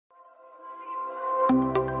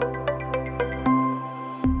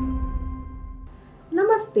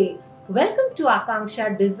Namaste. Welcome to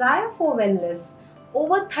Akanksha Desire for Wellness.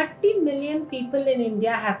 Over 30 million people in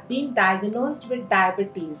India have been diagnosed with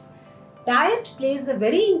diabetes. Diet plays a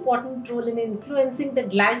very important role in influencing the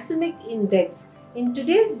glycemic index. In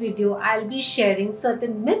today's video, I'll be sharing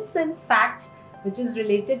certain myths and facts which is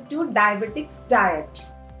related to diabetics diet.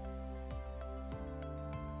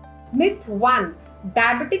 Myth 1.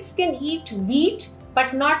 Diabetics can eat wheat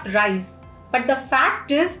but not rice. But the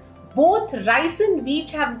fact is, both rice and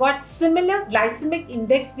wheat have got similar glycemic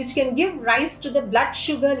index which can give rise to the blood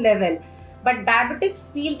sugar level. But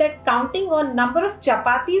diabetics feel that counting on number of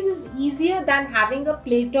chapatis is easier than having a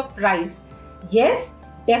plate of rice. Yes,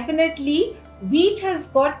 definitely wheat has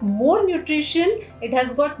got more nutrition, it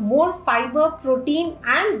has got more fiber, protein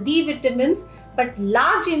and B vitamins, but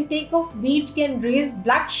large intake of wheat can raise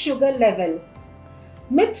blood sugar level.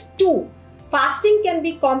 Myth 2. Fasting can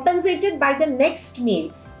be compensated by the next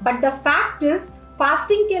meal. But the fact is,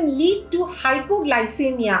 fasting can lead to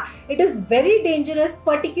hypoglycemia. It is very dangerous,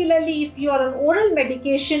 particularly if you are on oral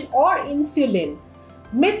medication or insulin.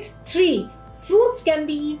 Myth 3. Fruits can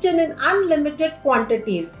be eaten in unlimited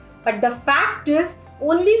quantities. But the fact is,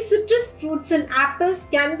 only citrus fruits and apples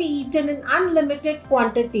can be eaten in unlimited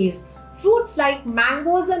quantities. Fruits like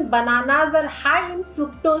mangoes and bananas are high in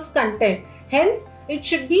fructose content. Hence, it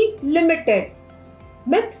should be limited.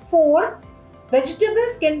 Myth 4.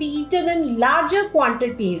 Vegetables can be eaten in larger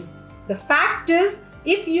quantities. The fact is,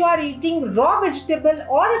 if you are eating raw vegetable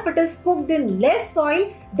or if it is cooked in less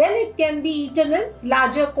oil, then it can be eaten in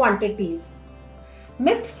larger quantities.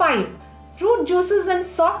 Myth 5. Fruit juices and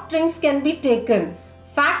soft drinks can be taken.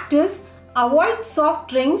 Fact is, avoid soft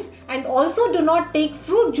drinks and also do not take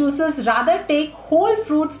fruit juices, rather take whole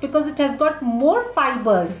fruits because it has got more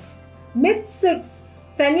fibers. Myth 6.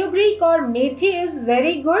 Fenugreek or methi is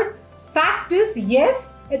very good. Fact is,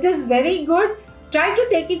 yes, it is very good. Try to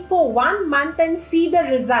take it for 1 month and see the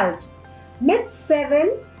result. Myth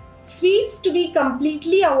 7. Sweets to be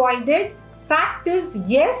completely avoided. Fact is,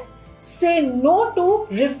 yes, say no to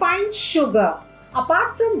refined sugar.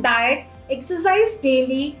 Apart from diet, exercise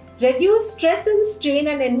daily, reduce stress and strain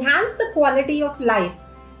and enhance the quality of life.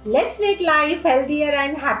 Let's make life healthier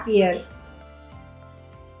and happier.